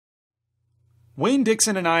Wayne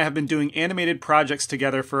Dixon and I have been doing animated projects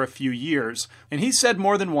together for a few years, and he said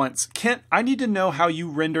more than once, "Kent, I need to know how you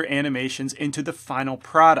render animations into the final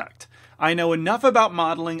product. I know enough about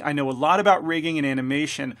modeling, I know a lot about rigging and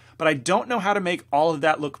animation, but I don't know how to make all of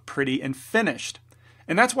that look pretty and finished."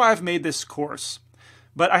 And that's why I've made this course.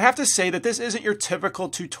 But I have to say that this isn't your typical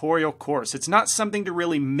tutorial course. It's not something to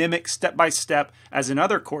really mimic step by step as in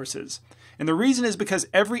other courses. And the reason is because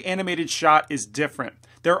every animated shot is different.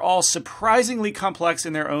 They're all surprisingly complex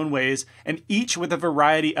in their own ways, and each with a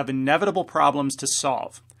variety of inevitable problems to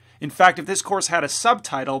solve. In fact, if this course had a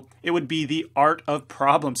subtitle, it would be The Art of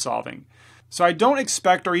Problem Solving. So I don't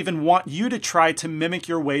expect or even want you to try to mimic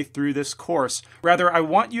your way through this course. Rather, I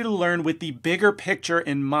want you to learn with the bigger picture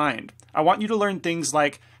in mind. I want you to learn things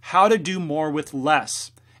like how to do more with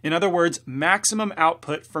less. In other words, maximum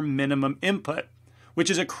output for minimum input,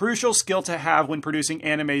 which is a crucial skill to have when producing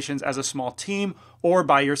animations as a small team or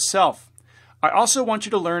by yourself. I also want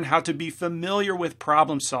you to learn how to be familiar with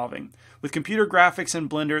problem solving. With computer graphics and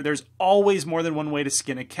Blender, there's always more than one way to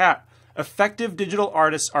skin a cat. Effective digital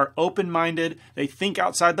artists are open-minded, they think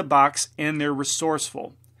outside the box, and they're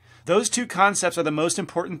resourceful. Those two concepts are the most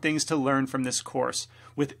important things to learn from this course.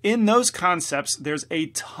 Within those concepts, there's a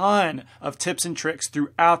ton of tips and tricks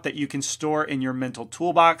throughout that you can store in your mental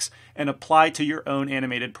toolbox and apply to your own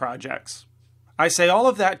animated projects. I say all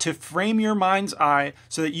of that to frame your mind's eye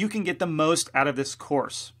so that you can get the most out of this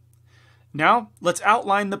course. Now, let's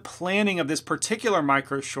outline the planning of this particular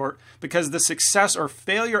micro short because the success or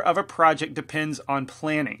failure of a project depends on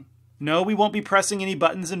planning. No, we won't be pressing any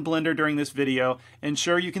buttons in Blender during this video, and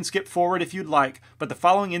sure, you can skip forward if you'd like, but the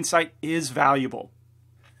following insight is valuable.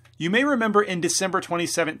 You may remember in December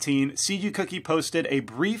 2017, CG Cookie posted a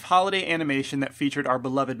brief holiday animation that featured our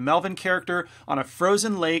beloved Melvin character on a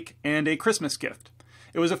frozen lake and a Christmas gift.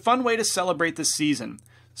 It was a fun way to celebrate the season,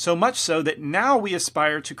 so much so that now we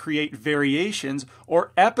aspire to create variations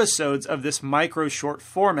or episodes of this micro short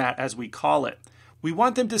format, as we call it. We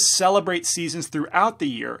want them to celebrate seasons throughout the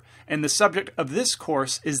year, and the subject of this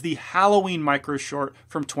course is the Halloween micro short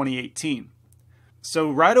from 2018.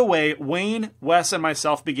 So right away, Wayne, Wes, and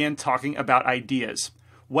myself began talking about ideas.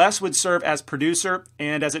 Wes would serve as producer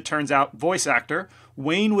and, as it turns out, voice actor.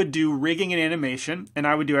 Wayne would do rigging and animation, and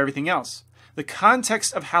I would do everything else. The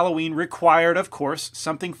context of Halloween required, of course,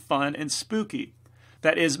 something fun and spooky.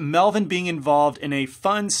 That is, Melvin being involved in a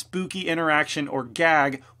fun, spooky interaction or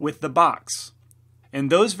gag with the box. And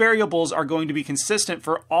those variables are going to be consistent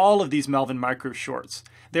for all of these Melvin micro shorts.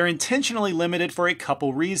 They're intentionally limited for a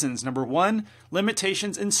couple reasons. Number one,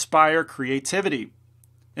 limitations inspire creativity.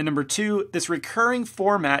 And number two, this recurring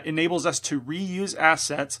format enables us to reuse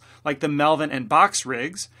assets like the Melvin and box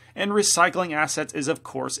rigs, and recycling assets is of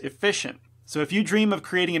course efficient. So if you dream of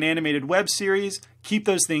creating an animated web series, keep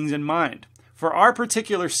those things in mind. For our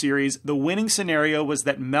particular series, the winning scenario was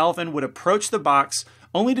that Melvin would approach the box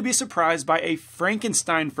only to be surprised by a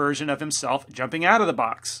Frankenstein version of himself jumping out of the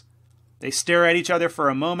box. They stare at each other for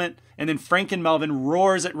a moment, and then Franken Melvin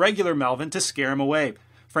roars at regular Melvin to scare him away.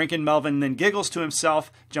 Franken Melvin then giggles to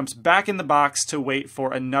himself, jumps back in the box to wait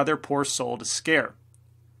for another poor soul to scare.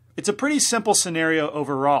 It's a pretty simple scenario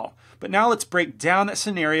overall, but now let's break down that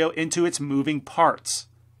scenario into its moving parts.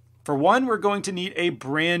 For one, we're going to need a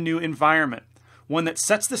brand new environment, one that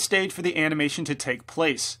sets the stage for the animation to take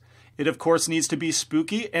place. It of course needs to be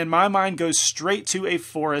spooky, and my mind goes straight to a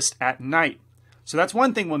forest at night. So that's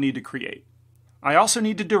one thing we'll need to create. I also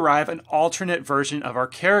need to derive an alternate version of our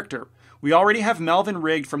character. We already have Melvin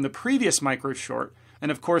rigged from the previous micro short, and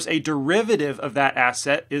of course a derivative of that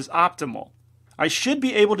asset is optimal. I should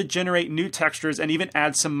be able to generate new textures and even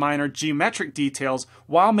add some minor geometric details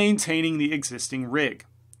while maintaining the existing rig.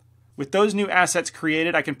 With those new assets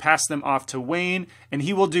created, I can pass them off to Wayne, and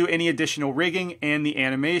he will do any additional rigging and the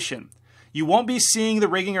animation. You won't be seeing the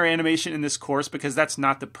rigging or animation in this course because that's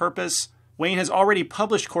not the purpose. Wayne has already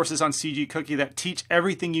published courses on CG Cookie that teach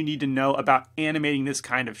everything you need to know about animating this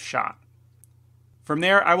kind of shot. From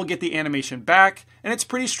there, I will get the animation back, and it's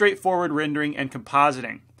pretty straightforward rendering and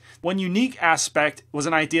compositing. One unique aspect was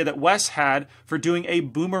an idea that Wes had for doing a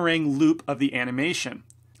boomerang loop of the animation.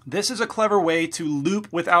 This is a clever way to loop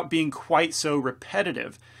without being quite so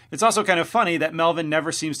repetitive. It's also kind of funny that Melvin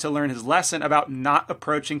never seems to learn his lesson about not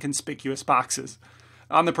approaching conspicuous boxes.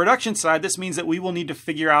 On the production side, this means that we will need to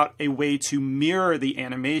figure out a way to mirror the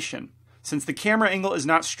animation. Since the camera angle is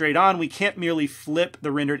not straight on, we can't merely flip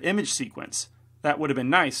the rendered image sequence. That would have been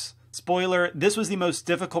nice. Spoiler, this was the most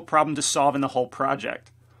difficult problem to solve in the whole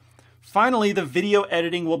project. Finally, the video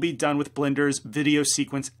editing will be done with Blender's Video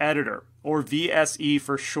Sequence Editor, or VSE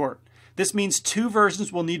for short. This means two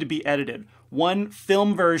versions will need to be edited, one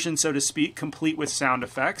film version, so to speak, complete with sound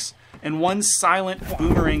effects, and one silent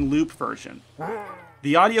boomerang loop version.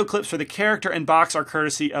 The audio clips for the character and box are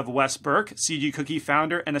courtesy of Wes Burke, CG Cookie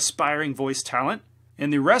founder and aspiring voice talent.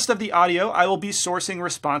 And the rest of the audio I will be sourcing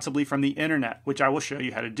responsibly from the internet, which I will show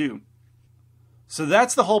you how to do. So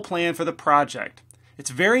that's the whole plan for the project. It's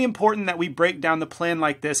very important that we break down the plan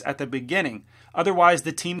like this at the beginning. Otherwise,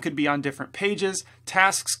 the team could be on different pages,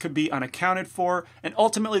 tasks could be unaccounted for, and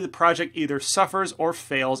ultimately the project either suffers or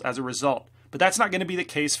fails as a result. But that's not going to be the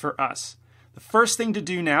case for us. The first thing to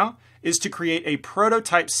do now is to create a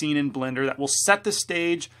prototype scene in Blender that will set the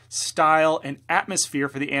stage, style, and atmosphere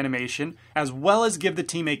for the animation, as well as give the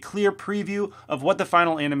team a clear preview of what the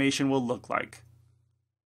final animation will look like.